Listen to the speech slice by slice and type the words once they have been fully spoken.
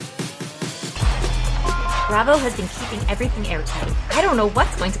Bravo has been keeping everything airtight. I don't know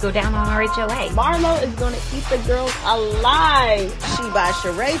what's going to go down on RHOA. Marlo is going to keep the girls alive. She by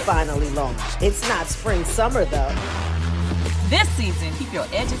Sheree finally launched. It's not spring summer though. This season, keep your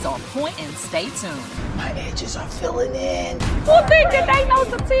edges on point and stay tuned. My edges are filling in. Who think that they know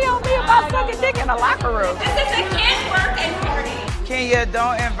some tea on me about sucking dick in the locker room? This is a kid's birthday party. Kenya,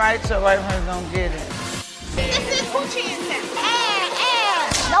 don't invite your wife when don't get it. This is Hoochie and Sam.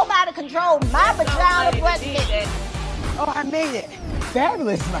 Nobody control my vagina but me. Oh, I made it.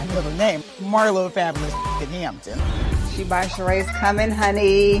 Fabulous is my middle name. Marlo Fabulous Hampton. She by Sheree's coming,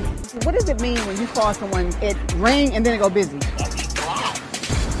 honey. What does it mean when you call someone, it ring and then it go busy?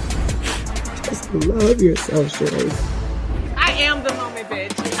 Just love yourself, Sheree. I am the moment,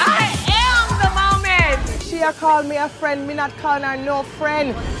 bitch. I am the moment. She called me a friend. Me not calling her no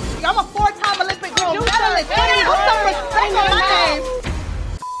friend. I'm a 4-time Olympic gold medalist. Put some respect on my name.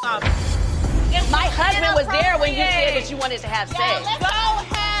 My husband was there when you said that you wanted to have sex. Go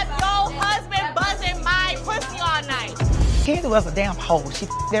have your husband buzzing my pussy all night. Kenya was a damn hoe. She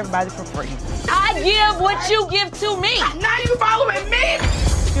f***ed everybody for free. I give what you give to me. Now you following me?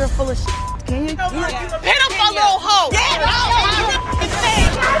 You're full of shit. Kenya. Pitiful little hoe. There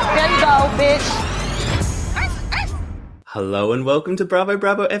you go, bitch. Hello and welcome to Bravo,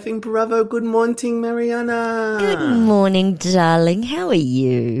 Bravo, effing Bravo. Good morning, Mariana. Good morning, darling. How are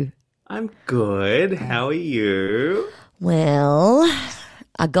you? I'm good. How are you? Well,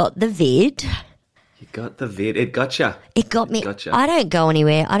 I got the vid. You got the vid. It gotcha. It got me. Gotcha. I don't go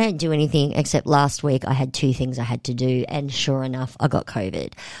anywhere. I don't do anything except last week I had 2 things I had to do and sure enough, I got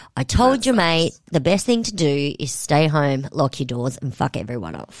COVID. I told you, mate, the best thing to do is stay home, lock your doors and fuck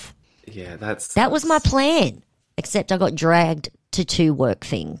everyone off. Yeah, that was my plan, except I got dragged to 2 work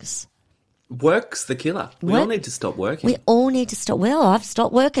things. Work's the killer. We all need to stop working. We all need to stop. Well, I've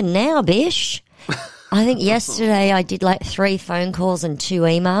stopped working now, bish. I think yesterday I did like 3 phone calls and 2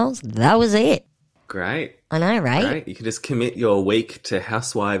 emails. That was it. Great. I know, right? Great. You can just commit your week to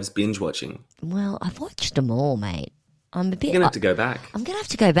Housewives binge watching. Well, I've watched them all, mate. I'm a bit. You're going to have to go back. I'm going to have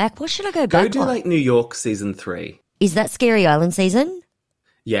to go back. What should I go back Go do on? like New York season 3. Is that Scary Island season?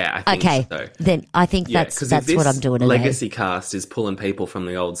 Yeah, I think okay. so. Then I think that's what I'm doing today. Legacy cast is pulling people from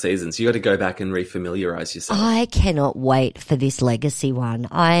the old seasons. You got to go back and refamiliarize yourself. I cannot wait for this Legacy one.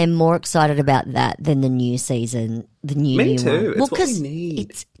 I am more excited about that than the new season, the new Me new too. one. It's what we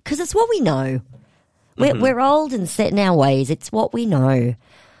need. Because it's what we know. We're old and set in our ways. It's what we know.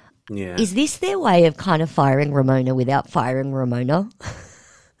 Yeah. Is this their way of kind of firing Ramona without firing Ramona?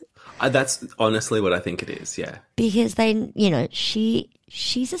 That's honestly what I think it is, yeah. Because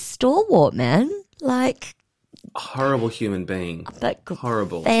she's a stalwart, man. Like, horrible human being. but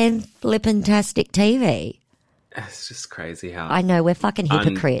horrible. Fan-flippantastic TV. It's just crazy how I know, we're fucking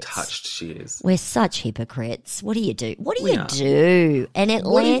hypocrites. untouched she is. We're such hypocrites. What do you do? What do you do? And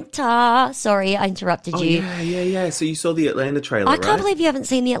Atlanta. Sorry, I interrupted you. Yeah. So you saw the Atlanta trailer, I right? can't believe you haven't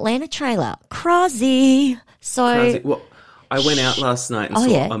seen the Atlanta trailer. Crazy. So, Well, I went out last night and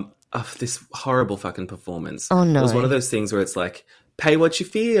saw this horrible fucking performance. Oh, no. It was one of those things where it's like, pay what you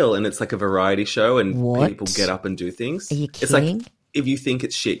feel, and it's like a variety show and people get up and do things. Are you It's like, kidding? if you think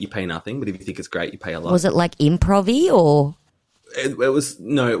it's shit, you pay nothing, but if you think it's great, you pay a lot. Was it like improv-y or? It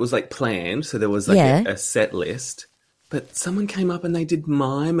was like planned, so there was like a set list. But someone came up and they did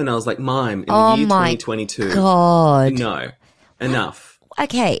mime, and I was like, mime in the year 2022. God. No, enough.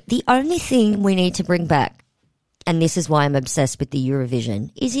 Okay, the only thing we need to bring back, and this is why I'm obsessed with the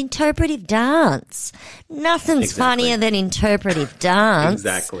Eurovision, is interpretive dance. Nothing's funnier than interpretive dance.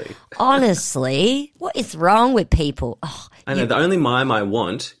 Exactly. Honestly, what is wrong with people? Oh, I know, the only mime I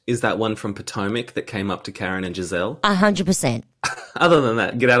want is that one from Potomac that came up to Karen and Giselle. 100%. Other than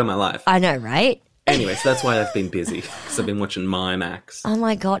that, get out of my life. I know, right? Anyway, so that's why I've been busy, because I've been watching mime acts. Oh,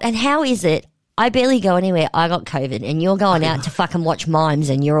 my God. And how is it? I barely go anywhere. I got COVID, and you're going out to fucking watch mimes,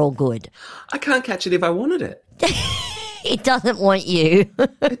 and you're all good. I can't catch it if I wanted it. It doesn't want you.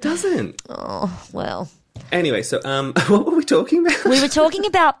 It doesn't. Oh, well. Anyway, so what were we talking about? We were talking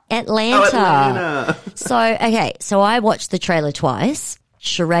about Atlanta. Oh, Atlanta. So I watched the trailer twice.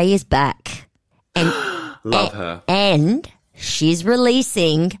 Sheree is back. And Love her. And she's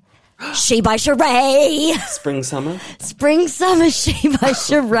releasing She by Sheree. Spring, summer? Spring, summer, She by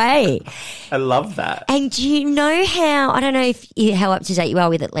Sheree. I love that. And do you know how, I don't know how up to date you are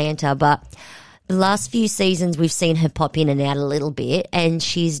with Atlanta, but the last few seasons we've seen her pop in and out a little bit, and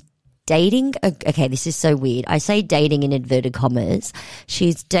she's dating, okay, this is so weird. I say dating in inverted commas.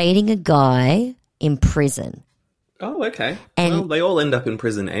 She's dating a guy in prison. Oh, okay. And, well, they all end up in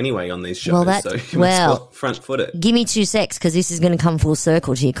prison anyway on these shows, so you must well front foot it. Give me 2 secs because this is going to come full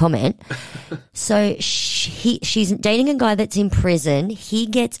circle to your comment. So she's dating a guy that's in prison. He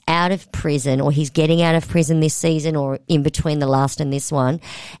gets out of prison, or he's getting out of prison this season, or in between the last and this one.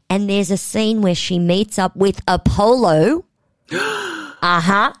 And there's a scene where she meets up with Apollo.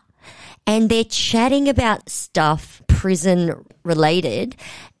 Uh-huh. And they're chatting about stuff prison related.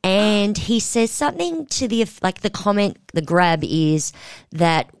 And he says something to the comment, the grab is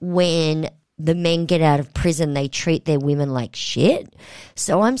that when the men get out of prison, they treat their women like shit.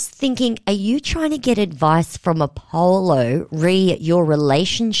 So I'm thinking, are you trying to get advice from Apollo re your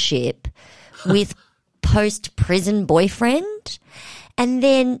relationship with post-prison boyfriend? And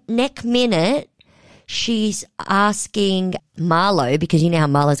then next minute, she's asking Marlo, because you know how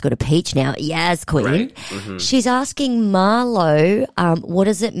Marlo's got a peach now, Yaz Queen. Right. Mm-hmm. She's asking Marlo, what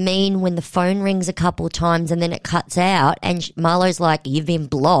does it mean when the phone rings a couple of times and then it cuts out? And Marlo's like, you've been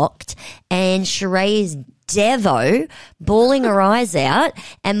blocked. And Sheree is Devo, bawling her eyes out,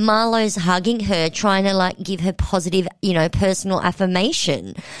 and Marlo's hugging her, trying to give her positive, personal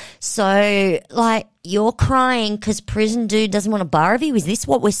affirmation. So, you're crying because prison dude doesn't want a bar of you? Is this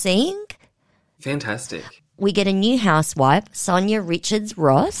what we're seeing? Fantastic. We get a new housewife, Sonia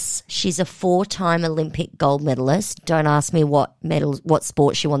Richards-Ross. She's a 4-time Olympic gold medalist. Don't ask me what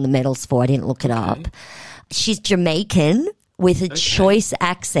sport she won the medals for. I didn't look it up. She's Jamaican with a choice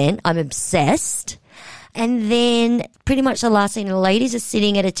accent. I'm obsessed. And then pretty much the last thing, the ladies are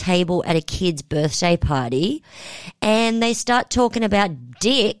sitting at a table at a kid's birthday party, and they start talking about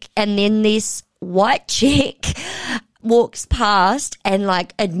dick, and then this white chick walks past and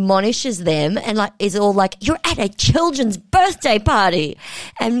admonishes them and is all you're at a children's birthday party.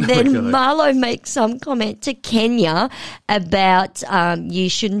 And then Marlo makes some comment to Kenya about you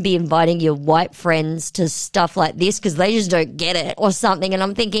shouldn't be inviting your white friends to stuff like this because they just don't get it or something. And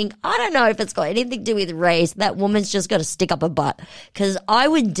I'm thinking, I don't know if it's got anything to do with race. That woman's just got to stick up her butt, because I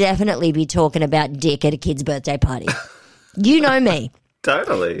would definitely be talking about dick at a kid's birthday party. You know me.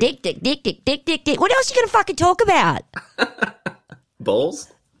 Totally. Dick. What else are you going to fucking talk about?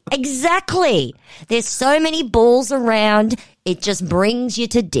 Balls? Exactly. There's so many balls around, it just brings you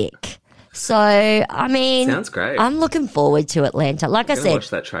to dick. So, I mean, sounds great. I'm looking forward to Atlanta. Like I said, watch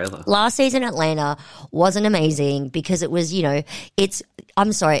that trailer. Last season Atlanta wasn't amazing because it was,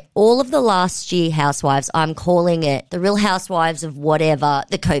 I'm sorry, all of the last year Housewives, I'm calling it the Real Housewives of whatever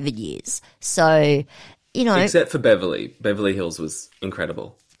the COVID years. So, except for Beverly. Beverly Hills was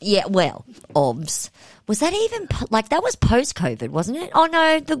incredible. Yeah, well, obs. Was that even, that was post-COVID, wasn't it? Oh,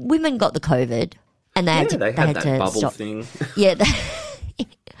 no, the women got the COVID and they had to that bubble stop. Thing. Yeah.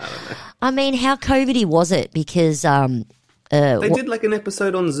 I don't know. I mean, how COVID-y was it? Because they did an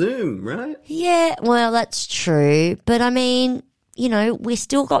episode on Zoom, right? Yeah, well, that's true. But I mean, we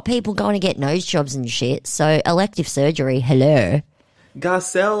still got people going to get nose jobs and shit. So elective surgery, hello.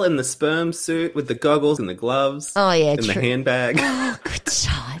 Garcelle in the sperm suit with the goggles and the gloves. Oh, yeah, and the handbag. Oh, good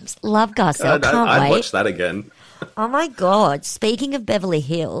times. Love Garcelle. I'd watch that again. Oh, my God. Speaking of Beverly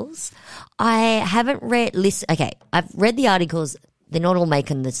Hills, I haven't read... I've read the articles. They're not all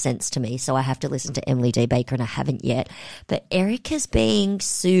making the sense to me, so I have to listen to Emily D. Baker, and I haven't yet. But Erica's being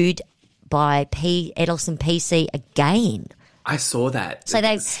sued by Edelson PC again. I saw that. So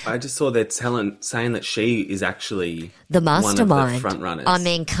I just saw their talent saying that she is actually the mastermind, one of the front runners. I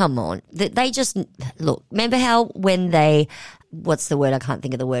mean, come on. They just look. Remember how when they, what's the word? I can't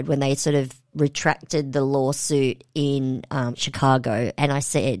think of the word. When they sort of retracted the lawsuit in Chicago, and I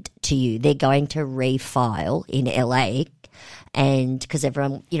said to you, they're going to refile in LA, and because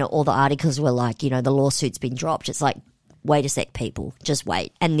everyone, all the articles were the lawsuit's been dropped. It's like, wait a sec, people, just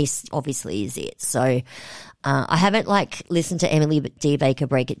wait. And this obviously is it. So I haven't listened to Emily D. Baker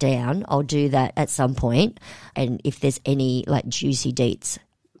break it down. I'll do that at some point. And if there's any juicy deets,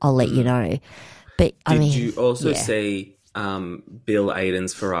 I'll let you know. But Did you also see Bill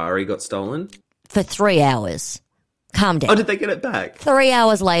Aiden's Ferrari got stolen? For 3 hours. Calm down. Oh, did they get it back? 3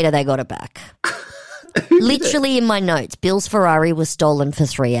 hours later, they got it back. Literally in my notes, Bill's Ferrari was stolen for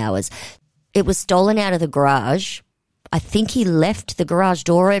 3 hours. It was stolen out of the garage. I think he left the garage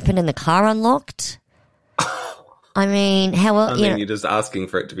door open and the car unlocked. I mean, you're just asking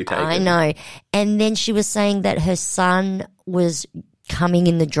for it to be taken. I know. And then she was saying that her son was coming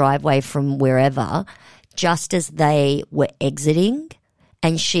in the driveway from wherever just as they were exiting.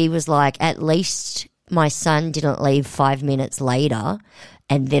 And she was like, at least my son didn't leave 5 minutes later,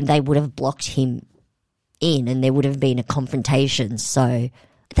 and then they would have blocked him in and there would have been a confrontation. So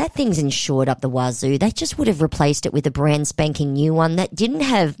that thing's insured up the wazoo. They just would have replaced it with a brand spanking new one that didn't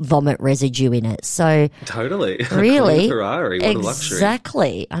have vomit residue in it. So totally, really, Ferrari, what a luxury.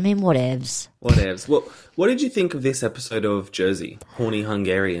 Exactly. I mean, whatevs. Well, what did you think of this episode of Jersey, Horny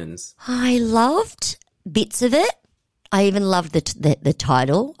Hungarians? I loved bits of it. I even loved the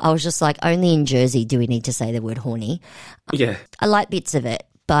title. I was just like, only in Jersey do we need to say the word horny. Yeah. I like bits of it,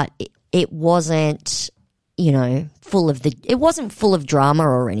 but it wasn't, it wasn't full of drama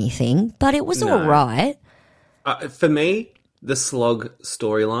or anything, but it was all right. For me, the slog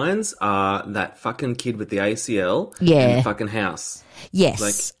storylines are that fucking kid with the ACL and the fucking house.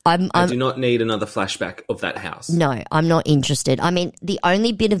 Yes. I do not need another flashback of that house. No, I'm not interested. I mean, the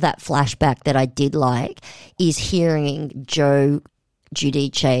only bit of that flashback that I did like is hearing Joe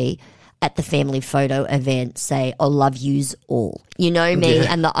Giudice at the family photo event say, I love yous all. You know me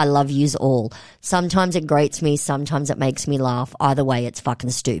and the I love yous all. Sometimes it grates me, sometimes it makes me laugh. Either way, it's fucking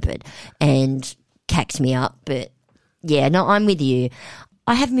stupid and cacks me up. But yeah, no, I'm with you.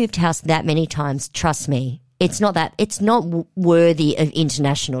 I have moved house that many times, trust me. It's not worthy of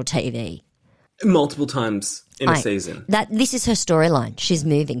international TV. Multiple times in a season. This is her storyline. She's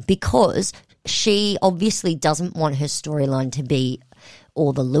moving because she obviously doesn't want her storyline to be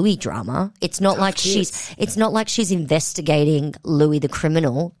all the Louis drama. It's not like she's investigating Louis the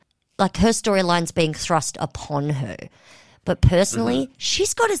criminal. Like her storyline's being thrust upon her. But personally,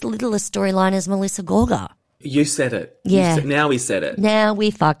 she's got as little a storyline as Melissa Gorga. You said it. Yeah. Now we said it. Now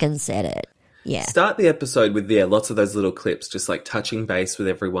we fucking said it. Yeah. Start the episode with, lots of those little clips, just like touching base with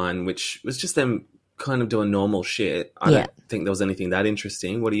everyone, which was just them kind of doing normal shit. I don't think there was anything that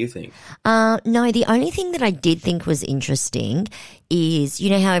interesting. What do you think? No, the only thing that I did think was interesting is, you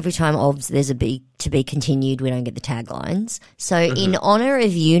know how every time OBS there's a big to be continued, we don't get the taglines. So in honor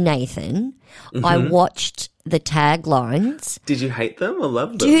of you, Nathan, I watched the taglines. Did you hate them or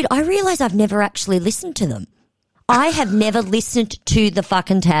love them? Dude, I realised I've never actually listened to them. I have never listened to the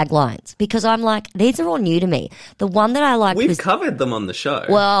fucking taglines because I'm like, these are all new to me. The one that I liked We've covered them on the show.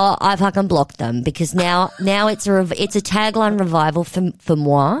 Well, I fucking blocked them because now it's a tagline revival for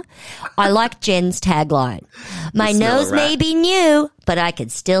moi. I like Jen's tagline. My nose may be new, but I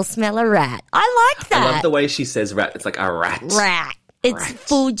could still smell a rat. I like that. I love the way she says rat. It's like a rat. Rat. It's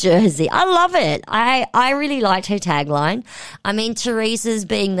full Jersey. I love it. I really liked her tagline. I mean, Teresa's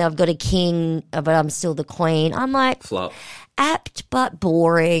being that I've got a king, but I'm still the queen. I'm like, flop. Apt but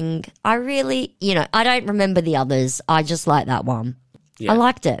boring. I really, I don't remember the others. I just like that one. Yeah. I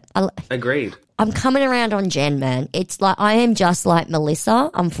liked it. Agreed. I'm coming around on Jen, man. It's like I am just like Melissa,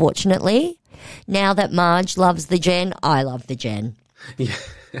 unfortunately. Now that Marge loves the Jen, I love the Jen. Yeah.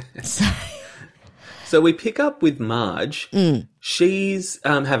 So we pick up with Marge. She's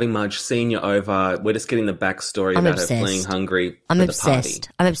having Marge Senior over. We're just getting the backstory about her fleeing Hungary. I'm obsessed.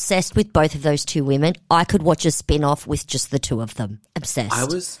 I'm obsessed with both of those two women. I could watch a spin-off with just the two of them. Obsessed. I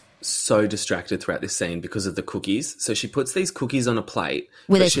was so distracted throughout this scene because of the cookies. So she puts these cookies on a plate.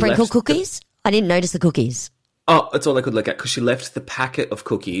 Were they sprinkled cookies? I didn't notice the cookies. Oh, that's all I could look at because she left the packet of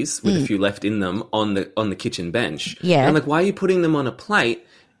cookies with a few left in them on the kitchen bench. Yeah. And I'm like, why are you putting them on a plate?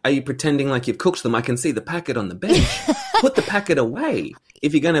 Are you pretending like you've cooked them? I can see the packet on the bench. Put the packet away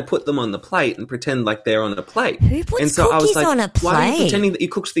if you're going to put them on the plate and pretend like they're on a plate. Who puts cookies on a plate? Why are you pretending that you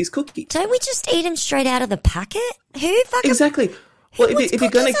cooked these cookies? Don't we just eat them straight out of the packet? Who fucking... Exactly. Well, if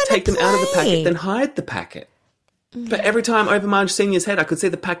you're going to take them out of the packet, then hide the packet. But every time over Marge Senior's head, I could see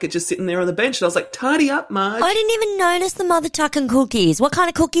the packet just sitting there on the bench. And I was like, tidy up, Marge. I didn't even notice the mother tucking cookies. What kind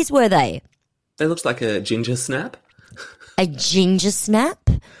of cookies were they? They looked like a ginger snap. A ginger snap?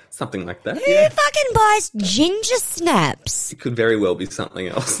 Something like that. Who fucking buys ginger snaps? It could very well be something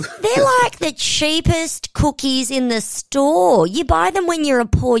else. They're like the cheapest cookies in the store. You buy them when you're a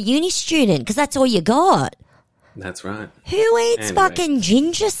poor uni student because that's all you got. That's right. Who eats fucking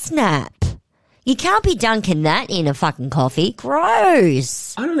ginger snap? You can't be dunking that in a fucking coffee.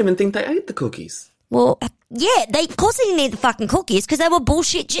 Gross. I don't even think they ate the cookies. Well, yeah, of course they didn't eat the fucking cookies because they were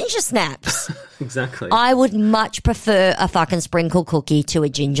bullshit ginger snaps. Exactly. I would much prefer a fucking sprinkle cookie to a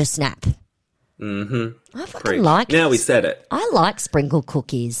ginger snap. Mm-hmm. I fucking like it. Now we said it. I like sprinkle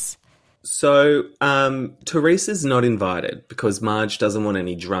cookies. So, Teresa's not invited because Marge doesn't want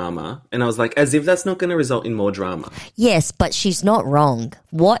any drama. And I was like, as if that's not going to result in more drama. Yes, but she's not wrong.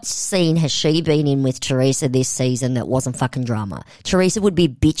 What scene has she been in with Teresa this season that wasn't fucking drama? Teresa would be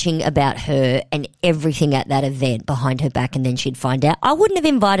bitching about her and everything at that event behind her back and then she'd find out. I wouldn't have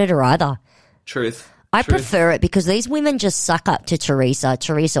invited her either. Truth. I prefer it because these women just suck up to Teresa.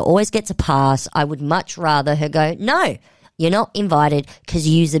 Teresa always gets a pass. I would much rather her go, no, you're not invited because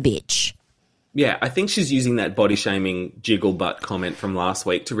you's a bitch. Yeah, I think she's using that body shaming jiggle butt comment from last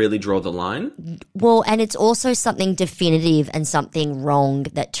week to really draw the line. Well, and it's also something definitive and something wrong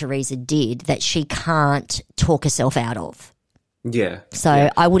that Teresa did that she can't talk herself out of. Yeah. So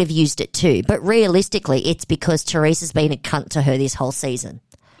I would have used it too. But realistically, it's because Teresa's been a cunt to her this whole season.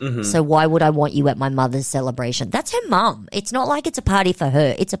 Mm-hmm. So why would I want you at my mother's celebration? That's her mum. It's not like it's a party for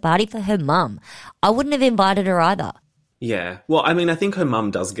her. It's a party for her mum. I wouldn't have invited her either. Yeah. Well, I mean, I think her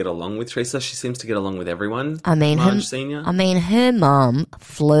mum does get along with Teresa. She seems to get along with everyone. I mean, Marge Senior. her mum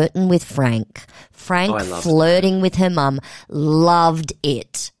flirting with Frank. Frank flirting with her mum. Loved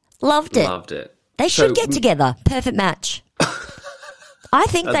it. Loved it. They should get together. Perfect match. I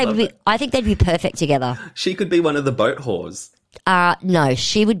think they'd be perfect together. She could be one of the boat whores. No,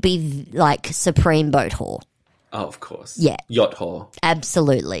 she would be like supreme boat whore. Oh, of course. Yeah. Yacht whore.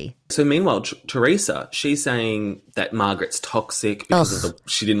 Absolutely. So meanwhile, Teresa, she's saying that Margaret's toxic because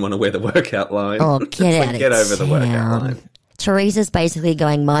she didn't want to wear the workout line. Oh, get over the workout line. Teresa's basically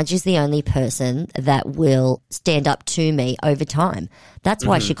going, Marge is the only person that will stand up to me over time. That's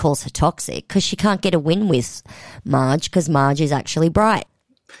why she calls her toxic, because she can't get a win with Marge because Marge is actually bright.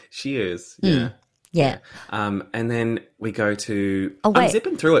 She is, yeah. Yeah. And then we go to... Oh, wait. I'm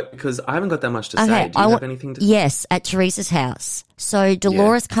zipping through it because I haven't got that much to say. Do you have anything to say? Yes, at Teresa's house. So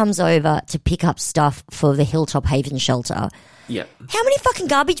Dolores comes over to pick up stuff for the Hilltop Haven shelter. Yep. How many fucking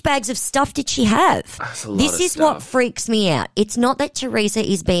garbage bags of stuff did she have? That's a lot This of is stuff. what freaks me out. It's not that Teresa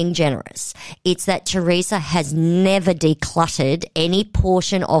is being generous. It's that Teresa has never decluttered any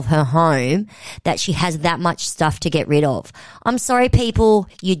portion of her home that she has that much stuff to get rid of. I'm sorry, people.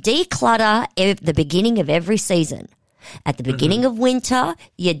 You declutter at the beginning of every season. At the beginning of winter,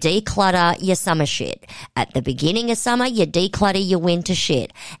 you declutter your summer shit. At the beginning of summer, you declutter your winter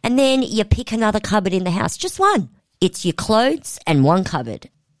shit. And then you pick another cupboard in the house. Just one. It's your clothes and one cupboard.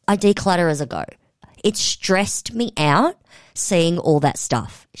 I declutter as I go. It stressed me out seeing all that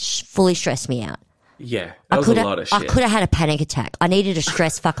stuff. Fully stressed me out. Yeah, that was a lot of shit. I could have had a panic attack. I needed a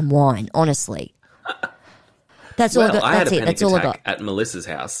stress fucking wine, honestly. That's all I got. I had That's a it. panic That's all I attack got. at Melissa's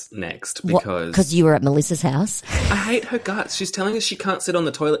house next because... Because you were at Melissa's house? I hate her guts. She's telling us she can't sit on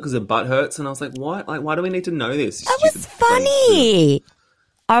the toilet because her butt hurts, and I was like, what? Like, why do we need to know this? That was funny.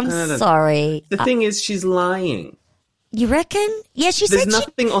 I'm sorry. The thing is, she's lying. You reckon? Yeah, There's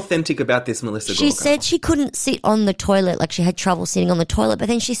nothing authentic about this Melissa She Gorga. said she couldn't sit on the toilet, like she had trouble sitting on the toilet, but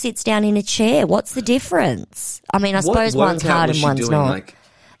then she sits down in a chair. What's the difference? I mean, I suppose one's hard and one's not. Like,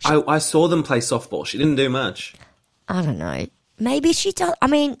 I saw them play softball. She didn't do much. I don't know. Maybe she does. I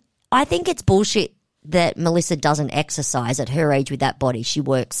mean, I think it's bullshit that Melissa doesn't exercise at her age with that body. She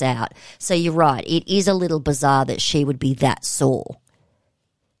works out. So you're right. It is a little bizarre that she would be that sore.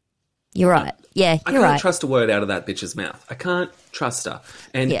 You're right. Yeah, I you're can't right. trust a word out of that bitch's mouth. I can't trust her.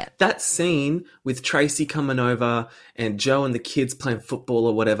 And that scene with Tracy coming over and Joe and the kids playing football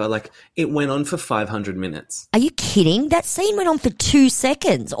or whatever, like, it went on for 500 minutes. Are you kidding? That scene went on for 2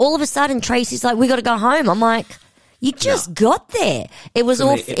 seconds. All of a sudden, Tracy's like, we got to go home. I'm like, you just got there. It was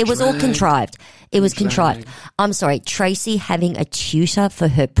all contrived. It was contrived. I'm sorry, Tracy having a tutor for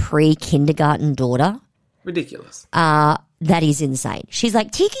her pre-kindergarten daughter. Ridiculous. That is insane. She's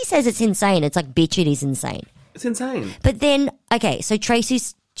like, Tiki says it's insane. It's like, bitch, it is insane. It's insane. But then, okay, so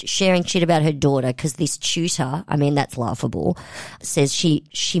Tracy's sharing shit about her daughter because this tutor, I mean, that's laughable, says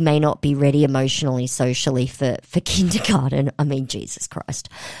she may not be ready emotionally, socially for kindergarten. I mean, Jesus Christ.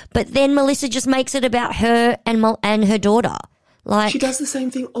 But then Melissa just makes it about her and her daughter. Like, she does the same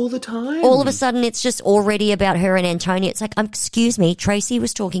thing all the time. All of a sudden, it's just already about her and Antonia. It's like, excuse me, Tracy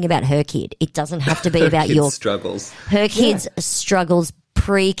was talking about her kid. It doesn't have to be about your struggles. Her kid's struggles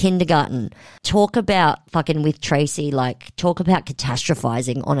pre-kindergarten. Talk about fucking with Tracy, like, talk about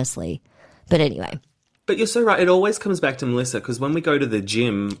catastrophizing, honestly. But anyway. But you're so right. It always comes back to Melissa because when we go to the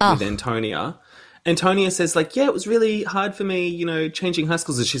gym with Antonia says, like, yeah, it was really hard for me, you know, changing high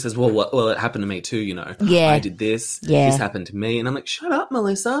schools. And she says, well, it happened to me too, you know. Yeah. I did this. Yeah. This happened to me. And I'm like, shut up,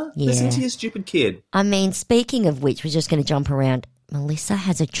 Melissa. Yeah. Listen to your stupid kid. I mean, speaking of which, we're just going to jump around. Melissa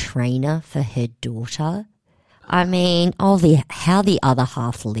has a trainer for her daughter. I mean, how the other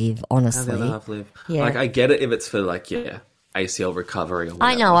half live, honestly. How the other half live. Yeah. Like, I get it if it's for, like, ACL recovery or whatever.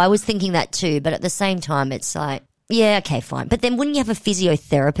 I know. I was thinking that too. But at the same time, it's like, yeah, okay, fine. But then wouldn't you have a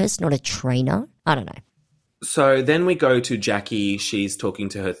physiotherapist, not a trainer? I don't know. So then we go to Jackie. She's talking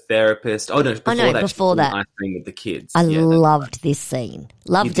to her therapist. Oh, no, before that. Ice cream with the kids. I loved this scene.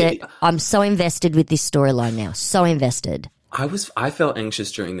 Loved it. I'm so invested with this storyline now. So invested. I felt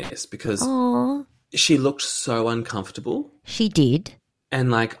anxious during this because she looked so uncomfortable. She did.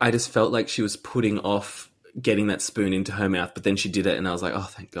 And, like, I just felt like she was putting off getting that spoon into her mouth, but then she did it and I was like, oh,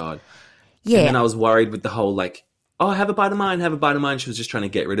 thank God. Yeah. And then I was worried with the whole like, oh, have a bite of mine, have a bite of mine. She was just trying to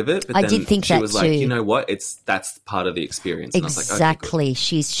get rid of it. But I then did think she that was too. like, you know what? That's part of the experience. And Exactly. I was like, okay,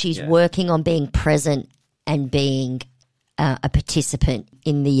 She's working on being present and being a participant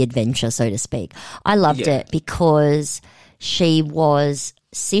in the adventure, so to speak. I loved it because she was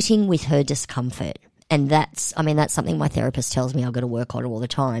sitting with her discomfort. And that's something my therapist tells me I've got to work on all the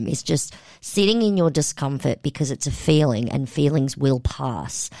time, is just sitting in your discomfort because it's a feeling and feelings will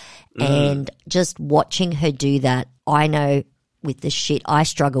pass. And just watching her do that, I know with the shit I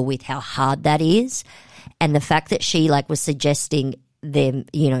struggle with how hard that is. And the fact that she like was suggesting them,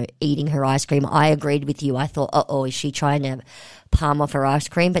 eating her ice cream, I agreed with you. I thought, is she trying to palm off her ice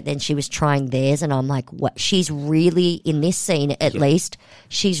cream? But then she was trying theirs, and I'm like, what? She's really, in this scene at least,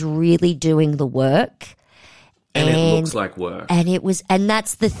 she's really doing the work. And it looks like work. And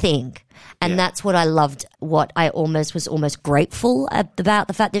that's the thing. And that's what I loved, what I was almost grateful about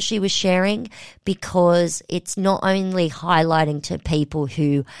the fact that she was sharing, because it's not only highlighting to people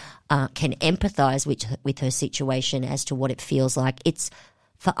who can empathize with her situation as to what it feels like, it's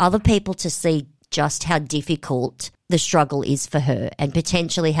for other people to see just how difficult the struggle is for her, and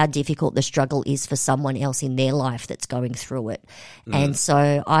potentially how difficult the struggle is for someone else in their life that's going through it. And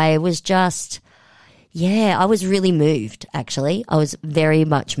so I was just... yeah, I was really moved, actually. I was very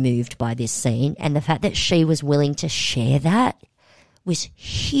much moved by this scene, and the fact that she was willing to share that was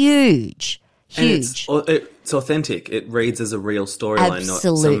huge. Huge. And it's authentic. It reads as a real storyline, not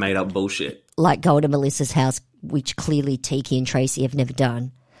some made-up bullshit. Like Go to Melissa's house, which clearly Tiki and Tracy have never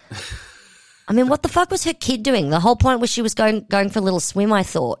done. I mean, what the fuck was her kid doing? The whole point was she was going for a little swim, I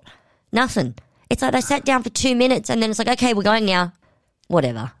thought. Nothing. It's like they sat down for 2 minutes, and then it's like, okay, we're going now.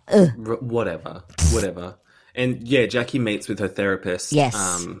 Whatever. Whatever. And yeah, Jackie meets with her therapist.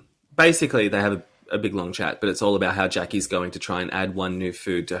 Yes. Basically, they have a big long chat, but it's all about how Jackie's going to try and add one new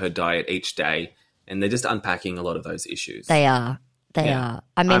food to her diet each day. And they're just unpacking a lot of those issues. They are. They are.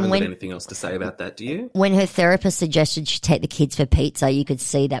 I mean, I haven't got anything else to say about that, do you? When her therapist suggested she take the kids for pizza, you could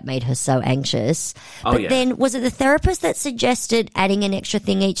see that made her so anxious. But then, was it the therapist that suggested adding an extra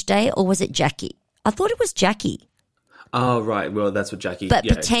thing each day, or was it Jackie? I thought it was Jackie. Oh, right. Well, that's what Jackie... But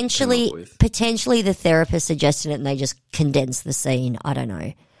potentially the therapist suggested it and they just condensed the scene. I don't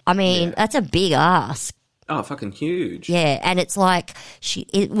know. I mean, that's a big ask. Oh, fucking huge. Yeah, and it's like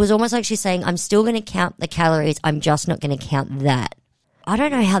it was almost like she's saying, I'm still going to count the calories, I'm just not going to count that. I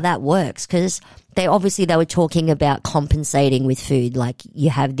don't know how that works, because they were talking about compensating with food, like you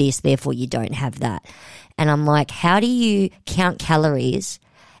have this, therefore you don't have that. And I'm like, how do you count calories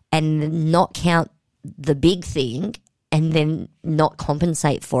and not count the big thing and then not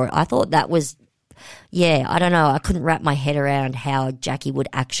compensate for it? I thought that was, I don't know. I couldn't wrap my head around how Jackie would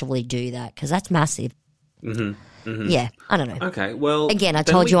actually do that, because that's massive. Mm-hmm. Mm-hmm. Yeah, I don't know. Okay, well... Again, I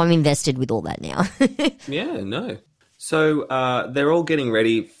told you I'm invested with all that now. Yeah, no. So they're all getting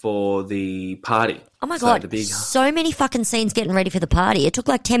ready for the party. Oh, my God. So many fucking scenes getting ready for the party. It took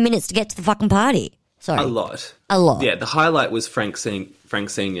like 10 minutes to get to the fucking party. Sorry. A lot. Yeah, the highlight was Frank Sr.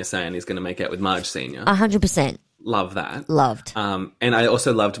 saying he's going to make out with Marge Sr. 100%. Love that. Loved. And I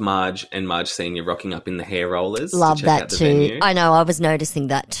also loved Marge and Marge Sr. rocking up in the hair rollers. Love to check that out the too. venue. I know, I was noticing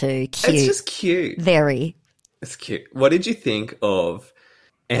that too. Cute. It's just cute. Very. It's cute. What did you think of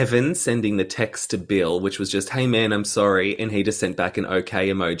Evan sending the text to Bill, which was just, hey man, I'm sorry, and he just sent back an okay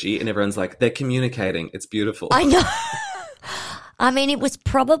emoji, and everyone's like, they're communicating. It's beautiful. I know. I mean, it was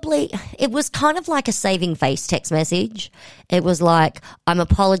kind of like a saving face text message. It was like, I'm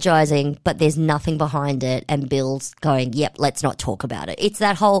apologizing, but there's nothing behind it. And Bill's going, yep, let's not talk about it. It's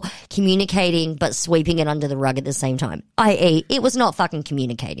that whole communicating, but sweeping it under the rug at the same time. I.e., it was not fucking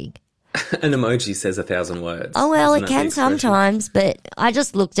communicating. An emoji says 1,000 words. Oh, well, it can sometimes, but I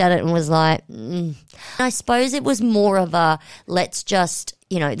just looked at it and was like, I suppose it was more of a, let's just,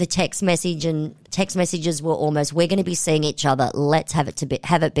 the text messages were almost, we're going to be seeing each other, let's have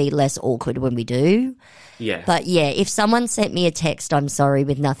it be less awkward when we do. Yeah. But yeah, if someone sent me a text, I'm sorry,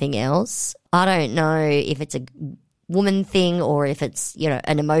 with nothing else, I don't know if it's a woman thing or if it's,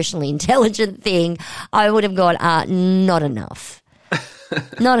 an emotionally intelligent thing, I would have gone, not enough.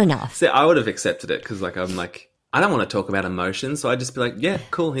 Not enough. See, I would have accepted it because, I'm like, I don't want to talk about emotions, so I'd just be like, yeah,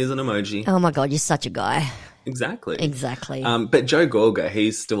 cool, here's an emoji. Oh, my God, you're such a guy. Exactly. But Joe Gorga,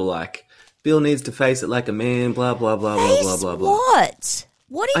 he's still like, Bill needs to face it like a man, blah, blah, blah, blah, blah, blah, blah. What?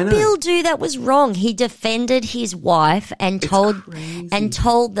 What did Bill do that was wrong? He defended his wife and told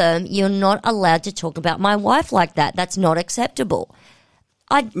them, you're not allowed to talk about my wife like that. That's not acceptable.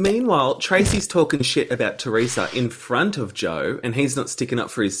 Meanwhile, Tracy's talking shit about Teresa in front of Joe, and he's not sticking up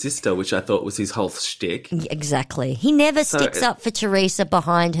for his sister, which I thought was his whole shtick. Exactly. He never sticks up for Teresa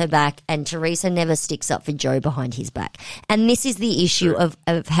behind her back, and Teresa never sticks up for Joe behind his back. And this is the issue of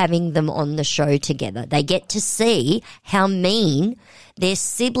having them on the show together. They get to see how mean their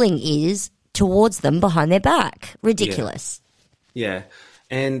sibling is towards them behind their back. Ridiculous. Yeah.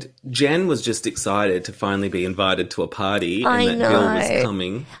 And Jen was just excited to finally be invited to a party I and that know. Bill was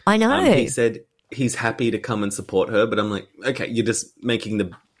coming. I know. He said he's happy to come and support her, but I'm like, okay, you're just making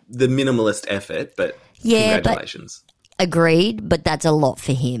the minimalist effort, but congratulations. Agreed, but that's a lot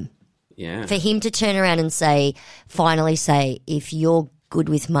for him. Yeah. For him to turn around and finally say, if you're good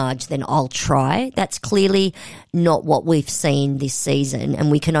with Marge, then I'll try. That's clearly not what we've seen this season, and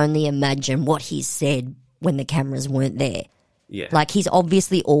we can only imagine what he said when the cameras weren't there. Yeah. Like, he's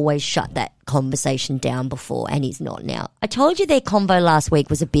obviously always shut that conversation down before, and he's not now. I told you their convo last week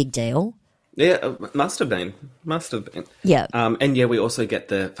was a big deal. Yeah, must have been. Yeah. And yeah, we also get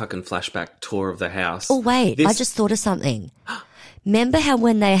the fucking flashback tour of the house. Oh, wait, I just thought of something. Remember how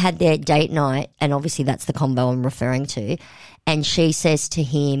when they had their date night, and obviously that's the convo I'm referring to, and she says to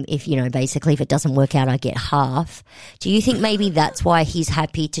him, if it doesn't work out, I get half. Do you think maybe that's why he's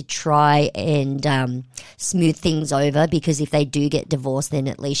happy to try and smooth things over? Because if they do get divorced, then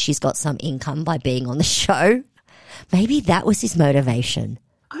at least she's got some income by being on the show. Maybe that was his motivation.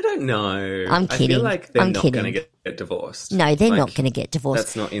 I don't know. I'm kidding. I feel like they're I'm not kidding. going to get divorced. No, they're not going to get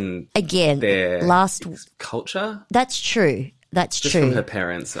divorced. That's not in their culture. That's true. That's just true. From her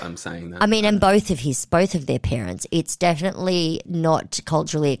parents, I'm saying that. I mean, and both of their parents. It's definitely not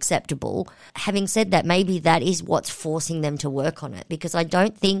culturally acceptable. Having said that, maybe that is what's forcing them to work on it, because I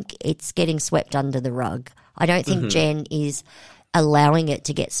don't think it's getting swept under the rug. I don't think Jen is allowing it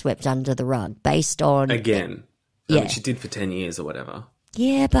to get swept under the rug based on... Again. I mean, she did for 10 years or whatever.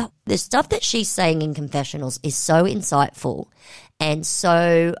 Yeah, but the stuff that she's saying in confessionals is so insightful and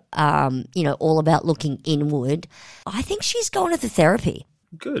so, all about looking inward. I think she's going to the therapy.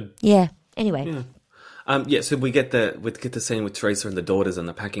 Good. Yeah. Anyway. Yeah. So we get the scene with Teresa and the daughters and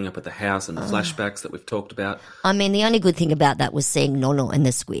the packing up at the house and the flashbacks that we've talked about. I mean, the only good thing about that was seeing Nono and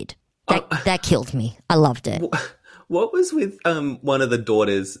the squid. That killed me. I loved it. What was with one of the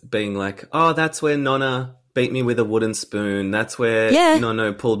daughters being like, oh, that's where Nonna beat me with a wooden spoon. That's where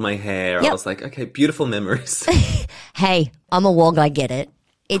Nono pulled my hair. Yep. I was like, okay, beautiful memories. Hey, I'm a wog, I get it.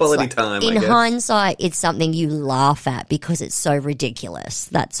 It's quality time, in I guess. hindsight, it's something you laugh at because it's so ridiculous.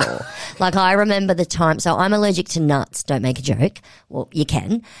 That's all. Like, I remember the time, so I'm allergic to nuts. Don't make a joke. Well, you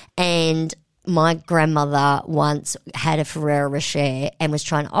can. And my grandmother once had a Ferrero Rocher and was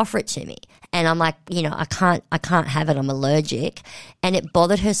trying to offer it to me. And I'm like, I can't have it. I'm allergic. And it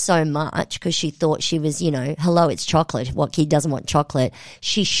bothered her so much because she thought she was, hello, it's chocolate. What kid doesn't want chocolate?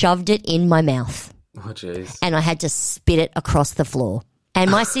 She shoved it in my mouth. Oh, jeez. And I had to spit it across the floor. And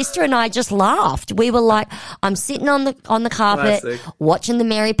my sister and I just laughed. We were like, I'm sitting on the carpet Classic. watching the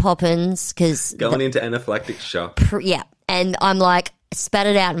Mary Poppins because going into anaphylactic shock. Yeah, and I'm like, spat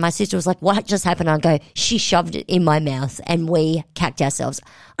it out, and my sister was like, what just happened? I go, she shoved it in my mouth, and we cacked ourselves.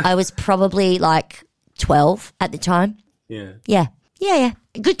 I was probably like 12 at the time. Yeah. Yeah.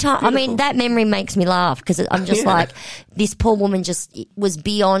 Good time. Beautiful. I mean, that memory makes me laugh because I'm just like, this poor woman just it was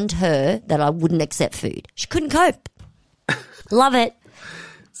beyond her that I wouldn't accept food. She couldn't cope. Love it.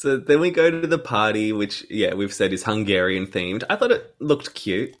 So then we go to the party, which, we've said is Hungarian themed. I thought it looked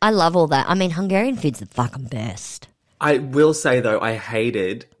cute. I love all that. I mean, Hungarian food's the fucking best. I will say, though, I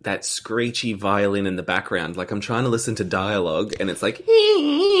hated that screechy violin in the background. Like, I'm trying to listen to dialogue, and it's like,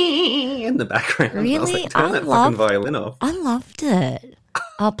 in the background. Really? I was like, turn that fucking violin off. I loved it.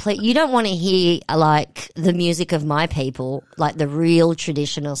 Oh, please. You don't want to hear, like, the music of my people, like the real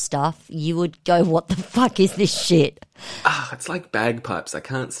traditional stuff. You would go, what the fuck is this shit? It's like bagpipes. I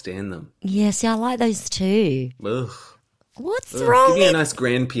can't stand them. Yeah, see, I like those too. Ugh. What's wrong Give me with... a nice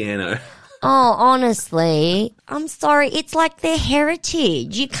grand piano. Oh, honestly, I'm sorry. It's like their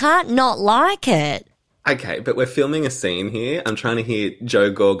heritage. You can't not like it. Okay, but we're filming a scene here. I'm trying to hear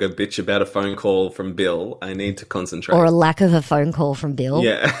Joe Gorga bitch about a phone call from Bill. I need to concentrate. Or a lack of a phone call from Bill.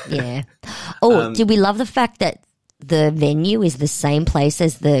 Yeah. Yeah. Oh, did we love the fact that the venue is the same place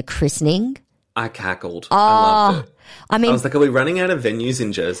as the christening? I cackled. I loved it. I mean, I was like, are we running out of venues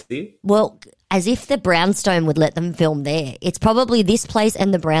in Jersey? Well, as if the Brownstone would let them film there. It's probably this place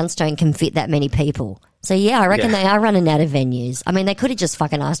and the Brownstone can fit that many people. So, yeah, I reckon they are running out of venues. I mean, they could have just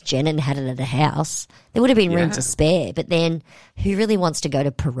fucking asked Jen and had it at a house. There would have been room to spare. But then who really wants to go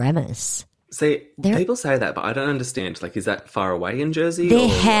to Paramus? See, people say that, but I don't understand. Like, is that far away in Jersey? Their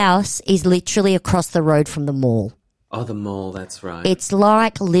house is literally across the road from the mall. Oh, the mall, that's right. It's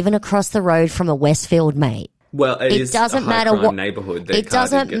like living across the road from a Westfield, mate. Well, it is doesn't a matter high-crime what neighborhood. Their It car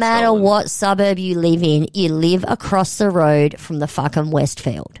did doesn't get matter stolen. what suburb you live in. You live across the road from the fucking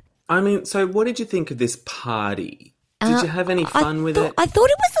Westfield. I mean, so what did you think of this party? Did you have any fun with it? I thought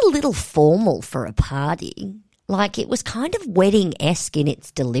it was a little formal for a party. Like, it was kind of wedding-esque in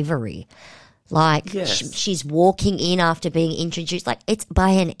its delivery. Like, Yes. she's walking in after being introduced. Like, it's by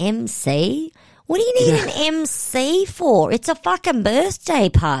an MC. What do you need an MC for? It's a fucking birthday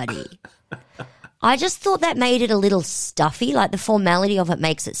party. I just thought that made it a little stuffy. Like, the formality of it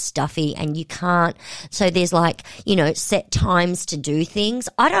makes it stuffy, and you can't. So there's like, you know, set times to do things.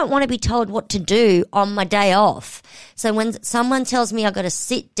 I don't want to be told what to do on my day off. So when someone tells me I've got to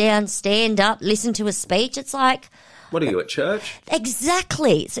sit down, stand up, listen to a speech, it's like, What are you, at church?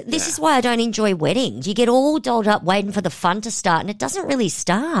 exactly. So this is why I don't enjoy weddings. You get all dolled up waiting for the fun to start, and it doesn't really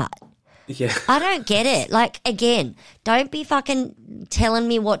start. Yeah. I don't get it. Like, again, don't be fucking telling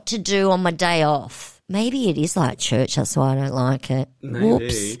me what to do on my day off. Maybe it is like church, that's why I don't like it. Maybe.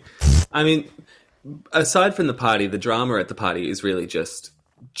 Whoops. I mean, aside from the party, the drama at the party is really just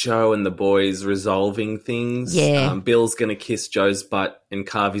Joe and the boys resolving things. Yeah. Bill's going to kiss Joe's butt and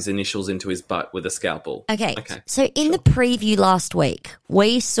carve his initials into his butt with a scalpel. Okay. So in the preview last week,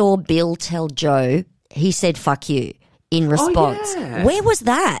 we saw Bill tell Joe, he said, fuck you, in response. yeah. Where was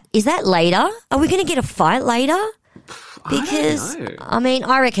that? Is that later? Are we going to get a fight later? Because, I don't know. I mean,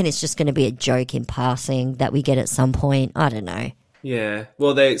 I reckon it's just going to be a joke in passing that we get at some point. I don't know. Yeah.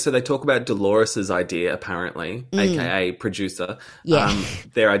 Well, they talk about Dolores's idea, apparently, aka producer. Yeah.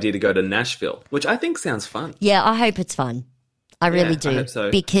 Their idea to go to Nashville, which I think sounds fun. Yeah, I hope it's fun. I really do. I hope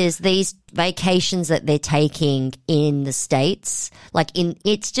so. Because these vacations that they're taking in the States,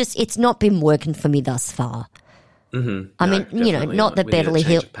 it's not been working for me thus far. Mm-hmm. I mean, you know, definitely not that We need a Beverly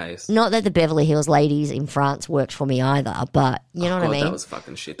change Hills, of pace. not that the Beverly Hills ladies in France worked for me either, but you know what I God, mean? that was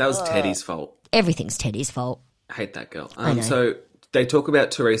fucking shit. That was Teddy's fault. Everything's Teddy's fault. I hate that girl. know. So they talk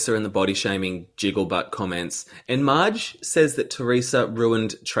about Teresa and the body shaming jiggle butt comments, and Marge says that Teresa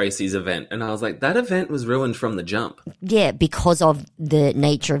ruined Tracy's event, and I was like, that event was ruined from the jump. Yeah, because of the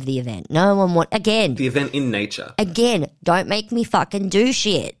nature of the event. No one The event in nature. Again, don't make me fucking do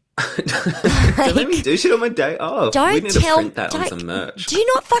shit. Don't let me do shit on my day off. Don't we need tell. to print that on don't- some merch. Do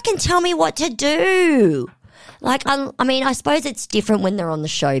not fucking tell me what to do. Like, I mean, I suppose it's different when they're on the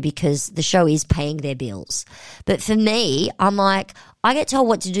show because the show is paying their bills. But for me, I'm like, I get told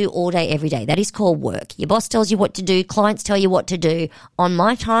what to do all day, every day. That is called work. Your boss tells you what to do. Clients tell you what to do. On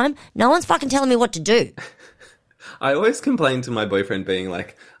my time, no one's fucking telling me what to do. I always complain to my boyfriend being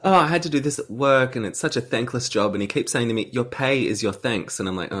like, oh, I had to do this at work and it's such a thankless job. And he keeps saying to me, your pay is your thanks. And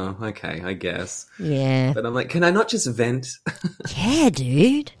I'm like, oh, okay, I guess. Yeah. But I'm like, can I not just vent? Yeah,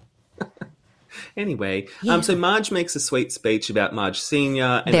 dude. Anyway, so Marge makes a sweet speech about Marge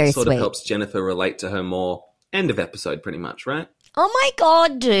Sr. and Very it sort sweet. of helps Jennifer relate to her more. End of episode, pretty much, right? Oh my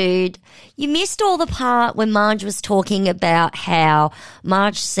God, dude. You missed all the part when Marge was talking about how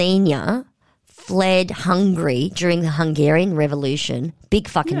Marge Sr. fled Hungary during the Hungarian Revolution. Big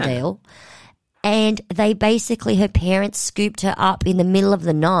fucking deal. And they basically, her parents scooped her up in the middle of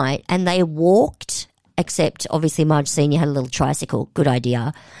the night and they walked, except obviously Marge Sr. had a little tricycle. Good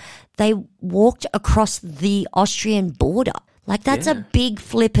idea. They walked across the Austrian border. Like, that's a big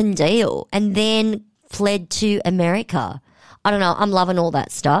flippin' deal. And then fled to America. I don't know. I'm loving all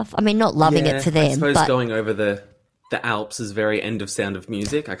that stuff. I mean, not loving it for them, I suppose but going over the Alps is very end of Sound of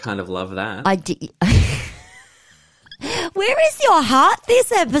Music. I kind of love that. I did. Where is your heart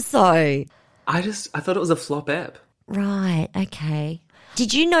this episode? I thought it was a flop ep. Right. Okay.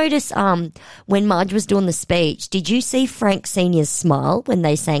 Did you notice when Marge was doing the speech, did you see Frank Sr.'s smile when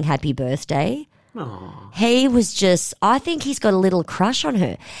they sang Happy Birthday? Aww. He was just, I think he's got a little crush on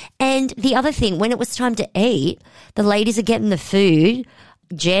her. And the other thing, when it was time to eat, the ladies are getting the food.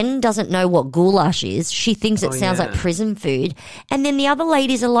 Jen doesn't know what goulash is. She thinks it sounds like prison food. And then the other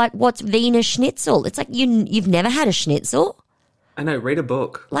ladies are like, what's Wiener Schnitzel? It's like, you've never had a schnitzel? I know, read a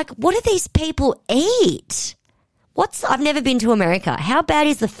book. Like, what do these people eat? I've never been to America. How bad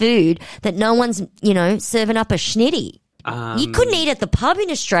is the food that no one's, serving up a schnitty? You couldn't eat at the pub in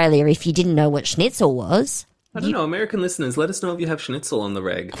Australia if you didn't know what schnitzel was. I don't know, American listeners, let us know if you have schnitzel on the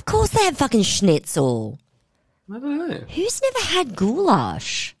reg. Of course they have fucking schnitzel. I don't know. Who's never had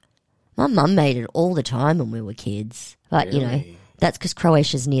goulash? My mum made it all the time when we were kids. But, Really? that's because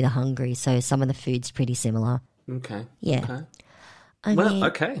Croatia's near the Hungary, so some of the food's pretty similar. Okay. Yeah. Okay. I Well, mean,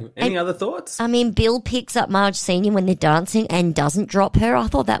 okay. Any other thoughts? I mean, Bill picks up Marge Sr. when they're dancing and doesn't drop her. I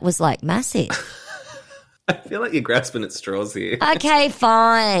thought that was, massive. I feel like you're grasping at straws here. Okay,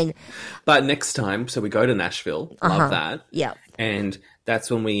 fine. But next time, so we go to Nashville. Love that. Yeah. And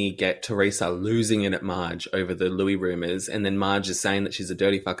that's when we get Teresa losing it at Marge over the Louis rumours. And then Marge is saying that she's a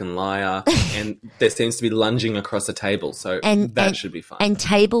dirty fucking liar. And there seems to be lunging across a table. So that should be fun. And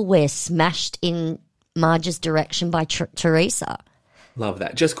tableware smashed in Marge's direction by Teresa. Love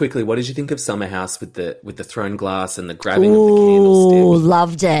that. Just quickly, what did you think of Summer House with the thrown glass and the grabbing of the candlestick?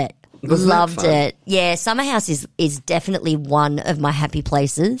 Loved it. Loved it. Yeah, Summer House is definitely one of my happy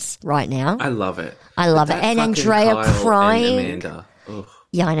places right now. I love it. I love it. And Andrea Kyle crying. And Amanda. Ugh.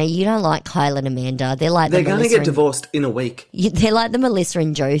 Yeah, I know. You don't like Kyle and Amanda. They're going to get divorced in a week. They're like the Melissa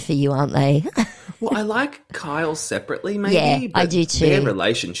and Joe for you, aren't they? Well, I like Kyle separately, maybe. Yeah, but I do too. Their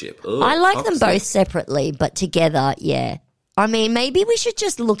relationship. Ugh, I like toxic. them both separately, but together, yeah. I mean, maybe we should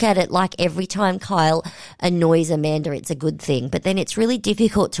just look at it like every time Kyle annoys Amanda, it's a good thing. But then it's really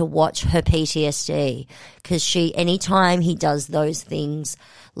difficult to watch her PTSD because anytime he does those things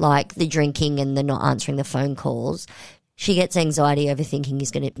like the drinking and the not answering the phone calls, she gets anxiety over thinking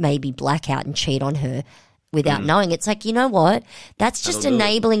he's going to maybe black out and cheat on her without knowing. It's like, you know what? That's just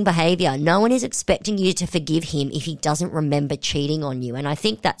enabling behavior. No one is expecting you to forgive him if he doesn't remember cheating on you. And I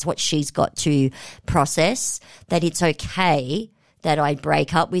think that's what she's got to process, that it's okay that I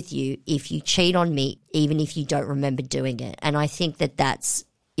break up with you if you cheat on me, even if you don't remember doing it. And I think that's,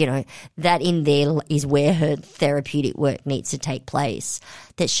 that in there is where her therapeutic work needs to take place.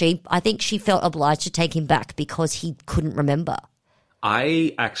 I think she felt obliged to take him back because he couldn't remember.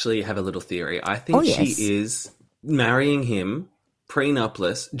 I actually have a little theory. I think she is marrying him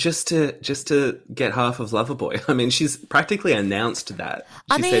prenupless just to get half of Loverboy. I mean, she's practically announced that.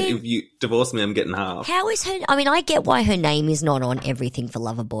 She said, if you divorce me, I'm getting half. How is her... I mean, I get why her name is not on everything for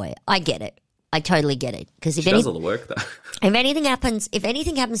Loverboy. I get it. I totally get it. Because she does all the work, though. If anything happens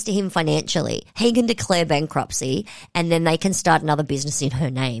to him financially, he can declare bankruptcy and then they can start another business in her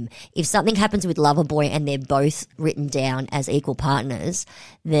name. If something happens with Loverboy and they're both written down as equal partners,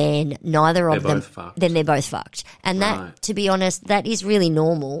 then they're both fucked. And that, to be honest, that is really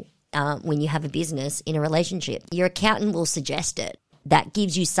normal when you have a business in a relationship. Your accountant will suggest it. That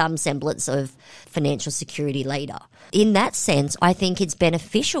gives you some semblance of financial security later. In that sense, I think it's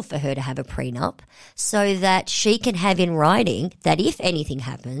beneficial for her to have a prenup so that she can have in writing that if anything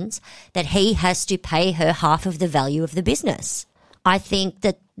happens, that he has to pay her half of the value of the business. I think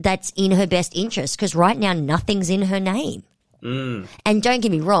that that's in her best interest because right now nothing's in her name. And don't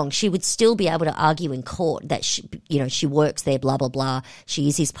get me wrong, she would still be able to argue in court that she works there, blah blah blah. She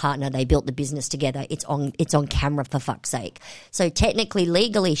is his partner. They built the business together. It's on camera for fuck's sake. So technically,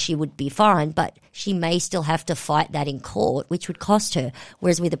 legally, she would be fine, but she may still have to fight that in court, which would cost her.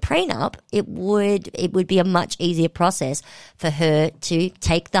 Whereas with a prenup, it would be a much easier process for her to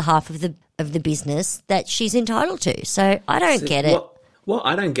take the half of the business that she's entitled to. So I don't get it. What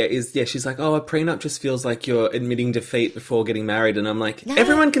I don't get is, she's like, a prenup just feels like you're admitting defeat before getting married. And I'm like,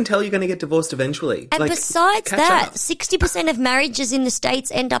 everyone can tell you're going to get divorced eventually. And besides that, 60% of marriages in the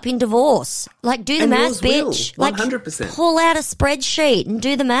States end up in divorce. Like, do the math, bitch. 100%. Pull out a spreadsheet and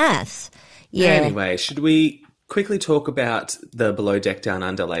do the math. Yeah. Anyway, should we quickly talk about the Below Deck Down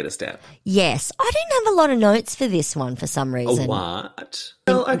Under latest app? Yes. I didn't have a lot of notes for this one for some reason. What?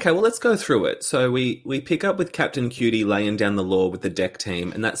 Well, okay, let's go through it. So we pick up with Captain Cutie laying down the law with the deck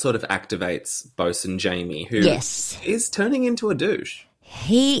team, and that sort of activates Bosun Jamie, who is turning into a douche.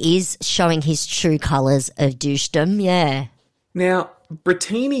 He is showing his true colours of douchedom, yeah. Now,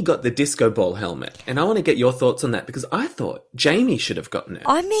 Brittini got the disco ball helmet, and I want to get your thoughts on that because I thought Jamie should have gotten it.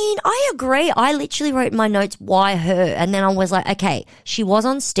 I mean, I agree. I literally wrote in my notes, why her? And then I was like, okay, she was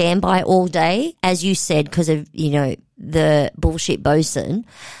on standby all day, as you said, because of, the bullshit bosun.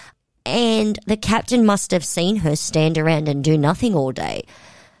 And the captain must have seen her stand around and do nothing all day.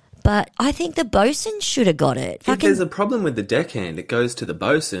 But I think the bosun should have got it. If there's a problem with the deckhand, it goes to the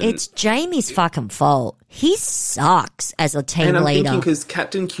bosun. It's Jamie's fucking fault. He sucks as a team leader. And I'm thinking because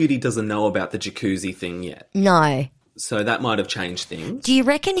Captain Cutie doesn't know about the jacuzzi thing yet. No. So that might have changed things. Do you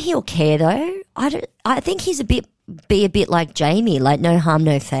reckon he'll care though? I think he's be a bit like Jamie, like no harm,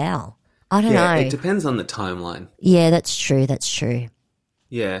 no foul. I don't know. It depends on the timeline. Yeah, that's true. That's true.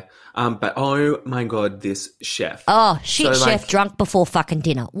 Yeah. But oh my God, this chef. Oh, shit, so chef drunk before fucking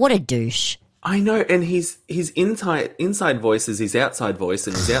dinner. What a douche. I know. And his inside voice is his outside voice,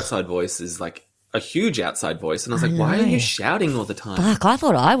 and his outside voice is like a huge outside voice. And I was like, why are you shouting all the time? Fuck, I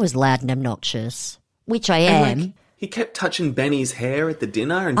thought I was loud and obnoxious, which I am. He kept touching Benny's hair at the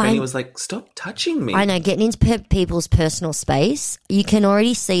dinner, and Benny was like, stop touching me. I know, getting into people's personal space. You can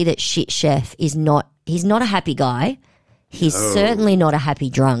already see that shit chef he's not a happy guy. He's certainly not a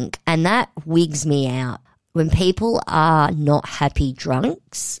happy drunk, and that wigs me out. When people are not happy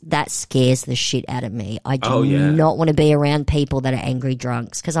drunks, that scares the shit out of me. I do not want to be around people that are angry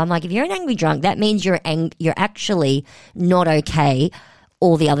drunks, because I'm like, if you're an angry drunk, that means you're actually not okay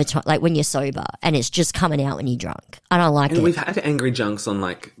all the other time, like when you're sober, and it's just coming out when you're drunk. I don't like it. And we've had angry drunks on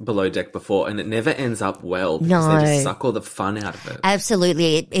like Below Deck before, and it never ends up well because they just suck all the fun out of it.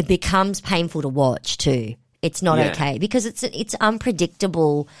 Absolutely. It becomes painful to watch too. It's not okay because it's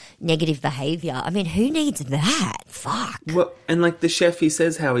unpredictable negative behaviour. I mean, who needs that? Fuck. Well, and like the chef, he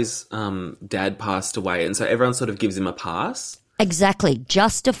says how his dad passed away, and so everyone sort of gives him a pass. Exactly.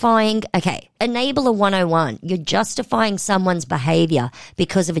 Justifying, enabler 101. You're justifying someone's behaviour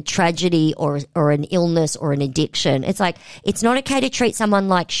because of a tragedy or an illness or an addiction. It's like, it's not okay to treat someone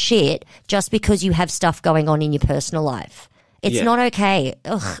like shit just because you have stuff going on in your personal life. It's not okay.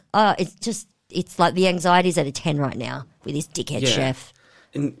 It's like the anxiety's at a 10 right now with this dickhead chef.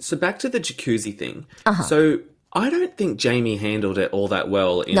 And so back to the jacuzzi thing. So I don't think Jamie handled it all that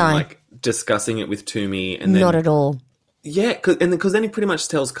well in like discussing it with Toomey. And then, not at all. Yeah, because then he pretty much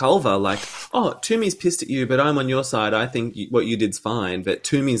tells Culver, like, oh, Toomey's pissed at you, but I'm on your side. I think what you did's fine, but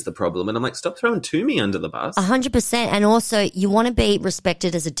Toomey's the problem. And I'm like, stop throwing Toomey under the bus. 100%. And also, you want to be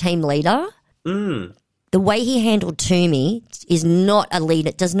respected as a team leader. The way he handled Toomey is not a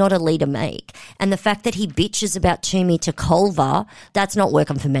leader, does not a leader make. And the fact that he bitches about Toomey to Culver, that's not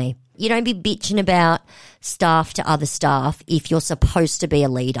working for me. You don't be bitching about staff to other staff if you're supposed to be a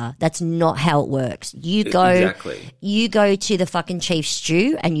leader. That's not how it works. You go to the fucking chief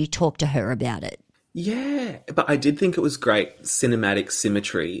stew and you talk to her about it. Yeah, but I did think it was great cinematic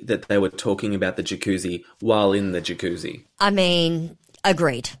symmetry that they were talking about the jacuzzi while in the jacuzzi. I mean,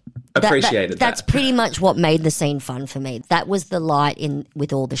 agreed. Appreciated that. That's pretty much what made the scene fun for me. That was the light in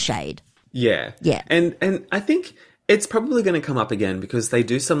with all the shade. Yeah. Yeah. And I think it's probably going to come up again because they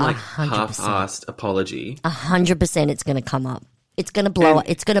do some like 100%. half-assed apology. 100% it's going to come up. It's going to blow up.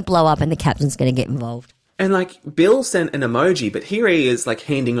 It's going to blow up and the captain's going to get involved. And like Bill sent an emoji, but here he is like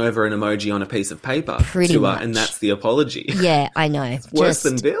handing over an emoji on a piece of paper to her, and that's the apology. Yeah, I know. It's worse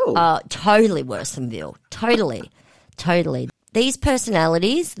than Bill. Totally worse than Bill. Totally. These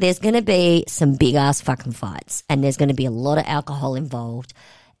personalities, there's going to be some big-ass fucking fights and there's going to be a lot of alcohol involved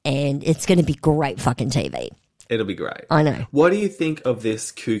and it's going to be great fucking TV. It'll be great. I know. What do you think of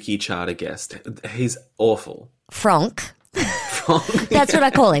this kooky charter guest? He's awful. Franck. That's what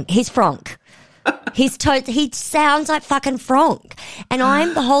I call him. He's Franck. He sounds like fucking Franck.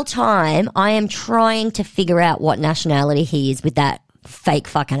 And the whole time, I am trying to figure out what nationality he is with that fake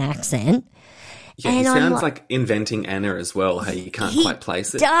fucking accent. Yeah, he sounds like Inventing Anna as well, how you can't quite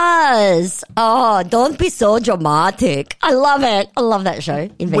place it. He does. Oh, don't be so dramatic. I love it. I love that show,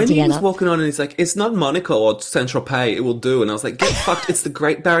 Inventing Anna. When he was walking on and he's like, it's not Monaco or Saint-Tropez, it will do. And I was like, get fucked, it's the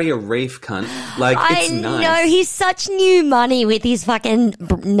Great Barrier Reef, cunt. Like, it's nice. I know, he's such new money with his fucking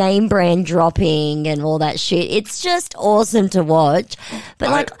name brand dropping and all that shit. It's just awesome to watch.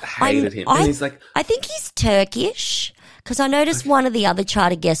 But I hated him. And he's like, I think he's Turkish. Because I noticed one of the other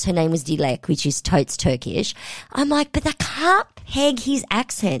charter guests, her name was Dilek, which is totes Turkish. I'm like, but I can't peg his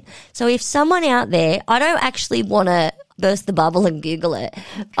accent. So if someone out there, I don't actually want to burst the bubble and Google it.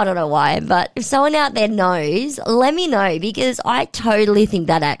 I don't know why. But if someone out there knows, let me know because I totally think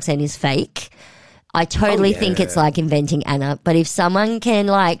that accent is fake. I totally think it's like Inventing Anna. But if someone can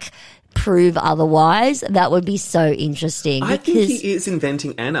like prove otherwise, that would be so interesting. I think he is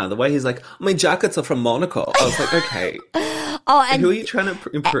Inventing Anna. The way he's like, my jackets are from Monaco. I was like, okay. And who are you trying to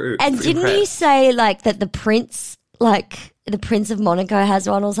improve? And didn't he say like that the Prince of Monaco has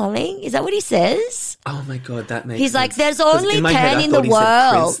one or something? Is that what he says? Oh my God, that makes He's sense. like, there's only 10 in the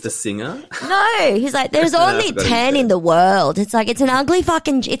world. Prince the singer? No, he's like, there's only 10 in the world. It's like, it's an ugly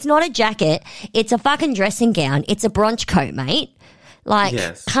fucking, it's not a jacket. It's a fucking dressing gown. It's a brunch coat, mate. Like,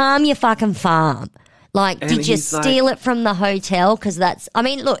 calm your fucking farm. Like, did you steal it from the hotel? Because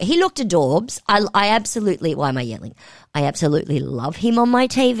look, he looked adorbs. I absolutely, why am I yelling? I absolutely love him on my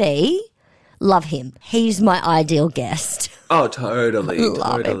TV. Love him. He's my ideal guest. Oh, totally.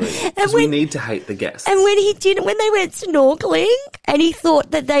 Because we need to hate the guests. And when they went snorkeling and he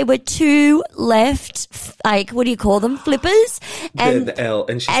thought that they were two left, like, what do you call them, flippers? And the L.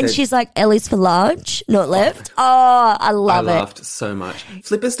 And she's like, L is for large, not left. Oh, I love it. I laughed so much.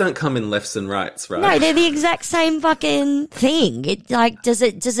 Flippers don't come in lefts and rights, right? No, they're the exact same fucking thing. It like, does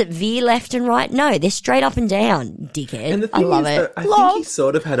it veer left and right? No, they're straight up and down, dickhead. And the thing I love it. I think he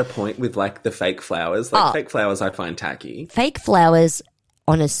sort of had a point with like the fake flowers. Like fake flowers I find tacky. Fake flowers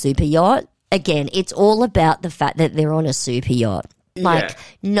on a super yacht. Again, it's all about the fact that they're on a super yacht. Like,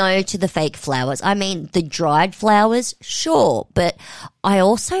 no to the fake flowers. I mean, the dried flowers, sure, but I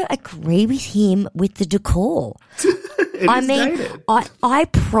also agree with him with the decor. Dated. I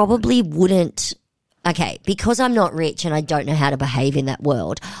probably wouldn't. Okay, because I'm not rich and I don't know how to behave in that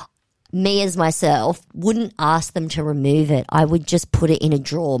world, me as myself wouldn't ask them to remove it. I would just put it in a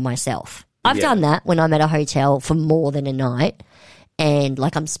drawer myself. I've done that when I'm at a hotel for more than a night and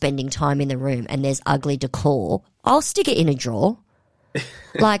like I'm spending time in the room and there's ugly decor. I'll stick it in a drawer.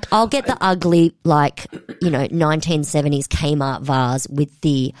 Like I'll get the ugly, like, 1970s Kmart vase with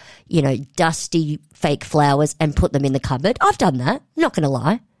the, dusty fake flowers and put them in the cupboard. I've done that. Not going to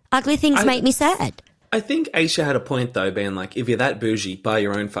lie. Ugly things make me sad. I think Aisha had a point though, being like, if you're that bougie, buy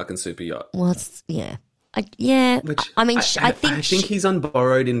your own fucking super yacht. Well, I think he's on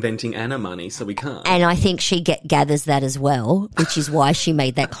borrowed inventing Anna money, so we can't. And I think she gathers that as well, which is why she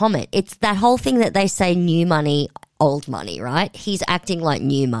made that comment. It's that whole thing that they say new money, old money, right? He's acting like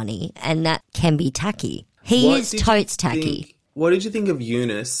new money, and that can be tacky. He is totes tacky. What did you think of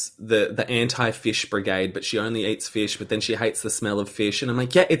Eunice, the anti-fish brigade, but she only eats fish, but then she hates the smell of fish? And I'm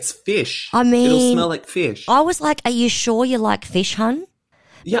like, yeah, it's fish. I mean, it'll smell like fish. I was like, are you sure you like fish, hun?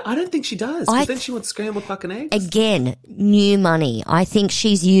 Yeah, I don't think she does, because then she wants scrambled fucking eggs. Again, new money. I think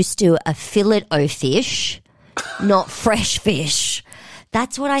she's used to a fillet o fish, not fresh fish.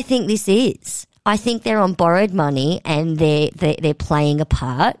 That's what I think this is. I think they're on borrowed money and they're playing a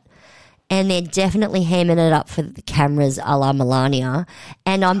part. And they're definitely hamming it up for the cameras a la Melania.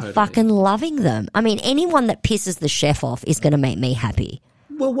 And I'm fucking loving them. I mean, anyone that pisses the chef off is going to make me happy.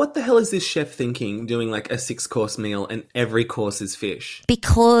 Well, what the hell is this chef thinking, doing like a 6-course meal and every course is fish?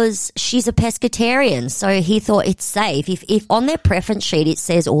 Because she's a pescatarian, so he thought it's safe. If on their preference sheet it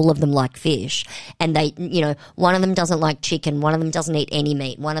says all of them like fish and they, one of them doesn't like chicken, one of them doesn't eat any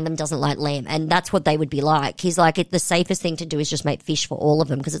meat, one of them doesn't like lamb, and that's what they would be like. He's like, the safest thing to do is just make fish for all of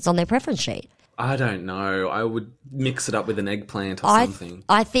them because it's on their preference sheet. I don't know. I would mix it up with an eggplant or something.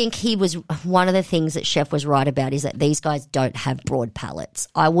 I think one of the things that Chef was right about is that these guys don't have broad palates.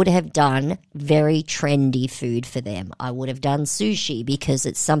 I would have done very trendy food for them. I would have done sushi because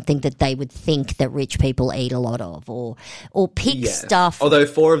it's something that they would think that rich people eat a lot of, or pick stuff. Although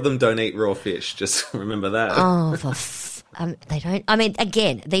 4 of them don't eat raw fish, just remember that. Oh, they don't. I mean,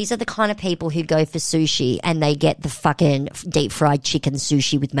 again, these are the kind of people who go for sushi and they get the fucking deep fried chicken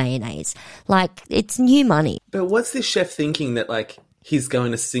sushi with mayonnaise. Like, it's new money. But what's this chef thinking that, like, he's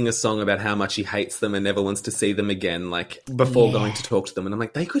going to sing a song about how much he hates them and never wants to see them again, like, before going to talk to them? And I'm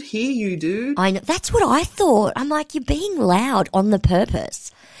like, they could hear you, dude. I know. That's what I thought. I'm like, you're being loud on the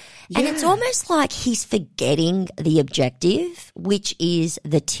purpose. Yeah. And it's almost like he's forgetting the objective, which is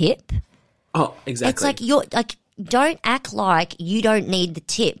the tip. Oh, exactly. It's like, don't act like you don't need the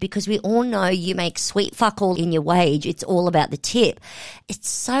tip, because we all know you make sweet fuck all in your wage. It's all about the tip. It's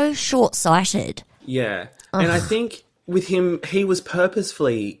so short-sighted. Yeah. And I think with him, he was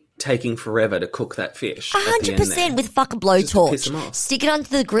purposefully taking forever to cook that fish. 100% with fucking blowtorch. Stick it under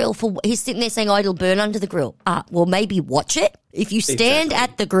the grill he's sitting there saying, oh, it'll burn under the grill. Well, maybe watch it. If you stand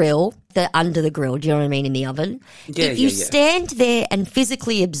at the grill, under the grill, do you know what I mean, in the oven? Yeah, if you stand there and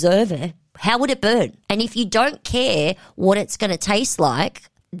physically observe it, how would it burn? And if you don't care what it's going to taste like,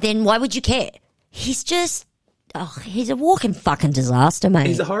 then why would you care? He's just, he's a walking fucking disaster, mate.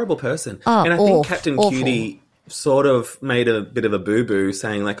 He's a horrible person. And I think Captain Cutie sort of made a bit of a boo-boo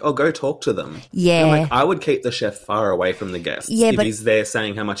saying like, oh, go talk to them. Yeah. And like, I would keep the chef far away from the guests if he's there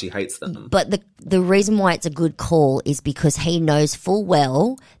saying how much he hates them. But the reason why it's a good call is because he knows full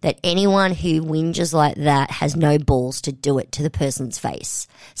well that anyone who whinges like that has no balls to do it to the person's face.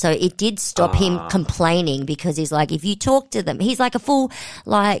 So it did stop him complaining, because he's like, if you talk to them, he's like a full,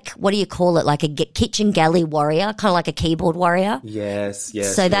 like, what do you call it? Like a kitchen galley warrior, kind of like a keyboard warrior. Yes.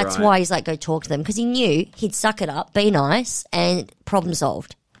 So that's why he's like, go talk to them, because he knew he'd suck it up, be nice, and problem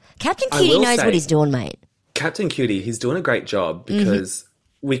solved. Captain Cutie knows what he's doing, mate. Captain Cutie, he's doing a great job, because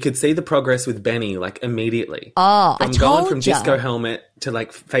we could see the progress with Benny, like, immediately. Oh, I told you. Going from disco helmet to,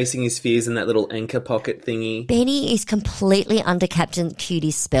 like, facing his fears in that little anchor pocket thingy. Benny is completely under Captain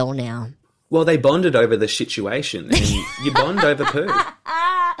Cutie's spell now. Well, they bonded over the situation, and you bond over poo.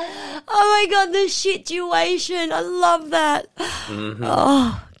 Oh, my God, the situation. I love that. Mm-hmm.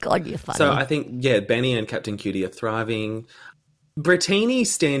 Oh, God, you're funny. So I think, Benny and Captain Cutie are thriving. Brittini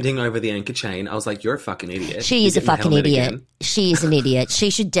standing over the anchor chain, I was like, you're a fucking idiot. She is a fucking idiot. She is an idiot. She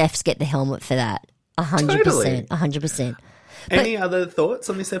should defs get the helmet for that. 100%. 100%. Any other thoughts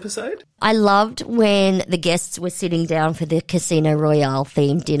on this episode? I loved when the guests were sitting down for the Casino Royale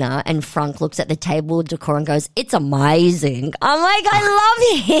themed dinner and Frank looks at the table decor and goes, "It's amazing." I'm like, I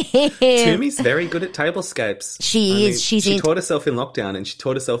love him. Tumi's very good at tablescapes. She is. She taught herself in lockdown and she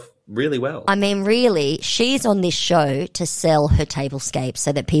taught herself really well. I mean, really, she's on this show to sell her tablescapes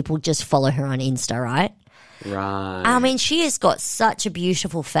so that people just follow her on Insta, right? Right. I mean, she has got such a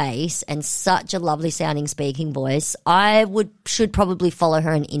beautiful face and such a lovely sounding speaking voice. I should probably follow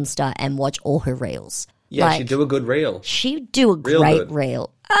her on Insta and watch all her reels. Yeah, she'd do a good reel. She'd do a great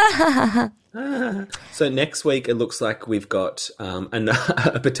reel. So next week it looks like we've got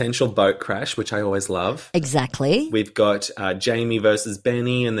a potential boat crash, which I always love. Exactly. We've got Jamie versus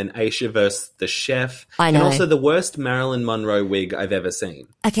Benny and then Aisha versus the chef. I know. And also the worst Marilyn Monroe wig I've ever seen.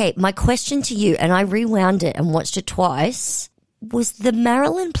 Okay, my question to you, and I rewound it and watched it twice, was the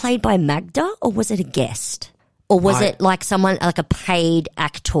Marilyn played by Magda or was it a guest? Or was it like someone, like a paid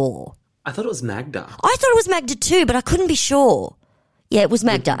actor? I thought it was Magda. I thought it was Magda too, but I couldn't be sure. Yeah, it was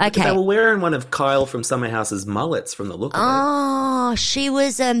Magda. Okay. They were wearing one of Kyle from Summer House's mullets from the look of it. Oh, she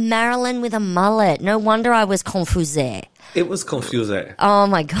was a Marilyn with a mullet. No wonder I was confused. It was confusing. Oh,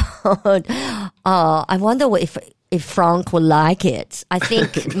 my God. Oh, I wonder if Frank will like it. I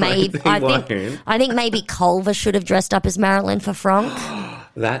think maybe I think maybe Culver should have dressed up as Marilyn for Frank.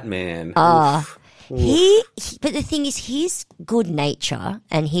 That man. But the thing is, his good nature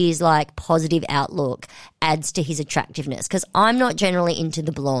and his like positive outlook adds to his attractiveness because I'm not generally into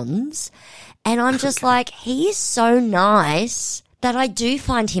the blondes and I'm just like, he is so nice that I do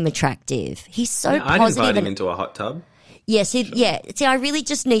find him attractive. He's so positive. I'd invite him into a hot tub. Yes, See, I really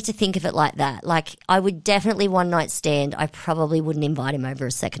just need to think of it like that. Like, I would definitely one night stand. I probably wouldn't invite him over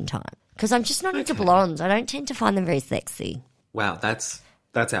a second time because I'm just not into blondes. I don't tend to find them very sexy. Wow, that's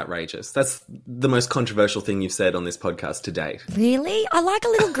outrageous. That's the most controversial thing you've said on this podcast to date. Really? I like a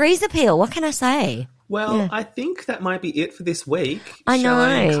little grease appeal. What can I say? Well, I think that might be it for this week. I know. Shall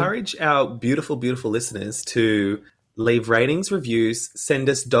I encourage our beautiful, beautiful listeners to leave ratings, reviews, send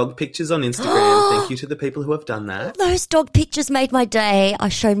us dog pictures on Instagram. Thank you to the people who have done that. Those dog pictures made my day. I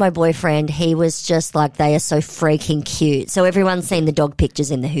showed my boyfriend. He was just like, they are so freaking cute. So everyone's seen the dog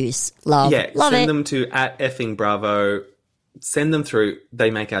pictures in the house. Love it. Send them to @effingbravo. Send them through.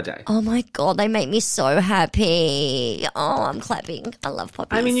 They make our day. Oh, my God. They make me so happy. Oh, I'm clapping. I love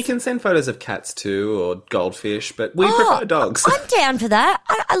puppies. I mean, you can send photos of cats too or goldfish, but we prefer dogs. I'm down for that.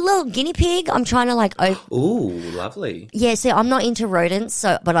 A little guinea pig. I'm trying to like... Ooh, lovely. Yeah, see, I'm not into rodents,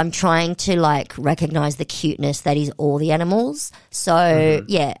 but I'm trying to like recognize the cuteness that is all the animals. So,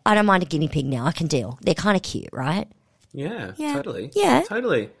 yeah, I don't mind a guinea pig now. I can deal. They're kind of cute, right? Yeah, totally. Yeah.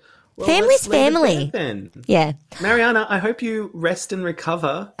 Totally. Well, family's family. Then. Yeah. Mariana, I hope you rest and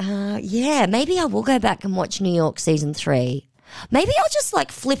recover. Yeah, maybe I will go back and watch New York season 3. Maybe I'll just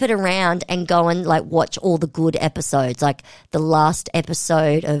like flip it around and go and like watch all the good episodes, like the last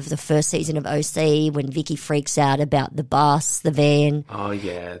episode of the first season of OC when Vicky freaks out about the bus, the van. Oh,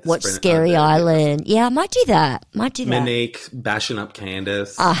 yeah. Watch Scary Island. Yeah, I might do that. Monique bashing up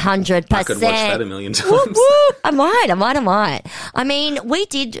Candace. 100%. I could watch that a million times. Whoop, whoop. I might. I mean, we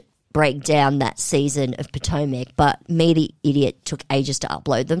did break down that season of Potomac, but me, the idiot, took ages to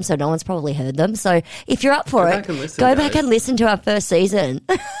upload them, so no one's probably heard them. So if you're up for it, go back and listen to our first season.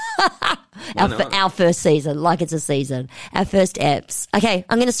 Our first season, like it's a season. Our first eps. Okay,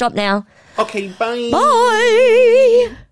 I'm going to stop now. Okay, bye. Bye.